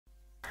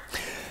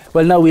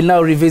Well, now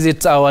we'll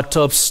revisit our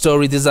top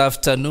story this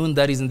afternoon.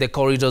 That is in the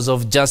corridors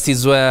of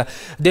justice, where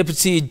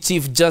Deputy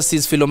Chief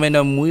Justice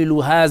Philomena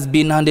Mwilu has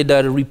been handed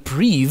a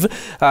reprieve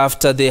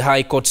after the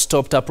High Court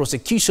stopped a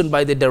prosecution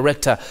by the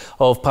Director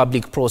of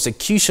Public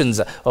Prosecutions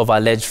of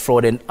alleged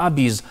fraud and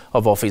abuse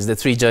of office. The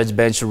three-judge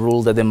bench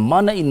ruled that the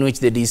manner in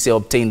which the DC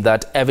obtained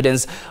that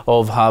evidence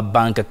of her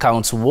bank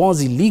accounts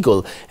was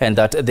illegal and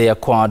that they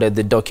acquired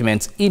the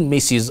documents in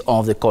misuse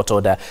of the court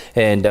order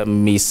and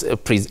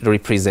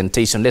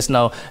misrepresentation. Let's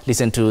now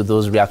listen to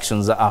those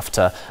reactions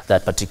after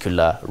that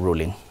particular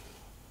ruling.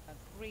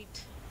 A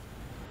great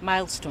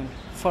milestone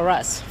for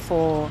us,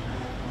 for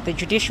the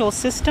judicial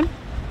system,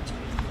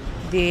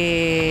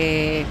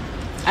 the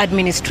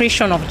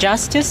administration of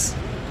justice.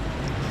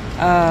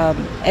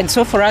 And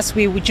so for us,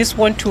 we just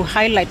want to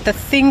highlight the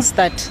things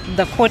that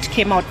the court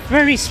came out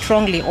very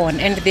strongly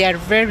on, and they are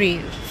very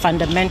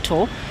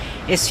fundamental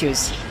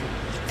issues.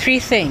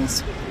 Three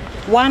things.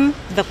 One,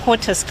 the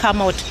court has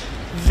come out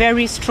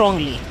very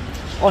strongly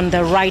on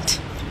the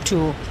right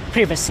to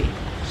privacy.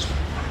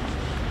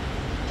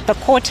 The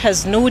court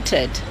has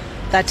noted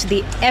that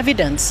the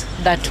evidence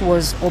that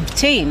was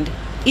obtained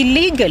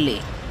illegally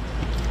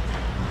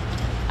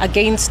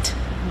against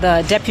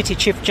the Deputy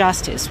Chief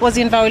Justice was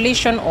in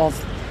violation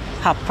of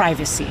her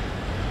privacy.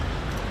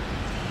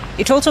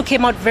 It also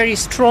came out very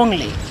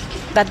strongly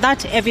that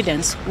that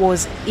evidence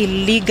was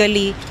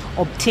illegally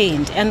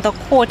obtained, and the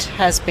court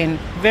has been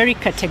very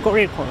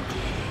categorical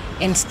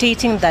in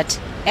stating that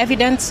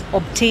evidence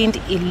obtained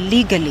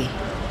illegally,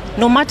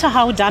 no matter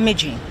how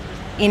damaging,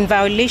 in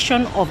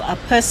violation of a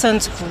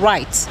person's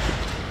rights,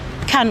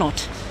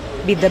 cannot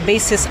be the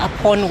basis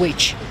upon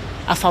which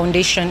a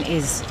foundation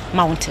is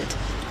mounted.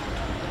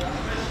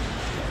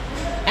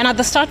 And at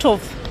the start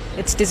of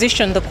its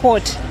decision, the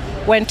court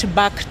went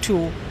back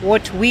to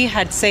what we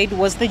had said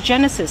was the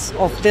genesis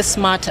of this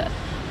matter.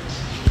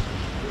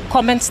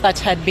 Comments that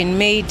had been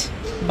made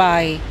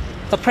by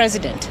the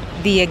President,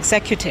 the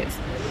executive.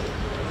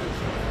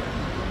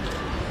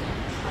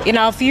 In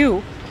our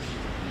view,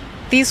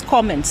 these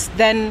comments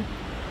then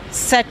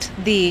set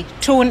the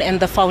tone and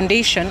the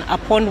foundation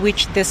upon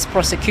which this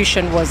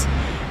prosecution was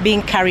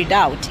being carried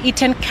out.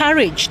 It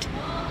encouraged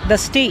the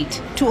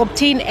state to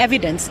obtain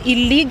evidence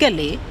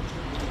illegally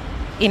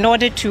in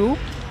order to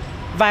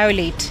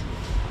violate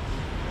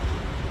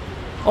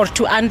or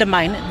to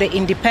undermine the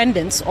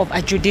independence of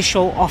a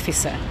judicial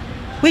officer,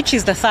 which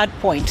is the third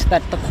point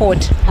that the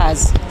court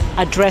has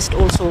addressed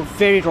also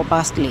very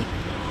robustly.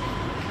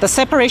 The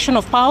separation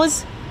of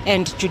powers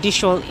and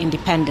judicial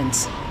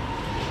independence.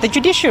 The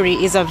judiciary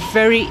is a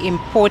very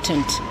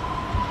important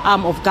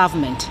arm of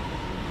government.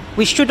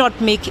 We should not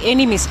make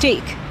any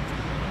mistake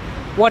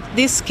what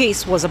this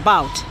case was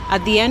about.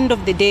 At the end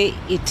of the day,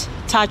 it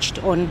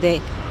touched on the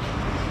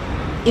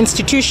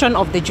institution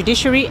of the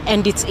judiciary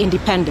and its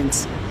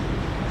independence.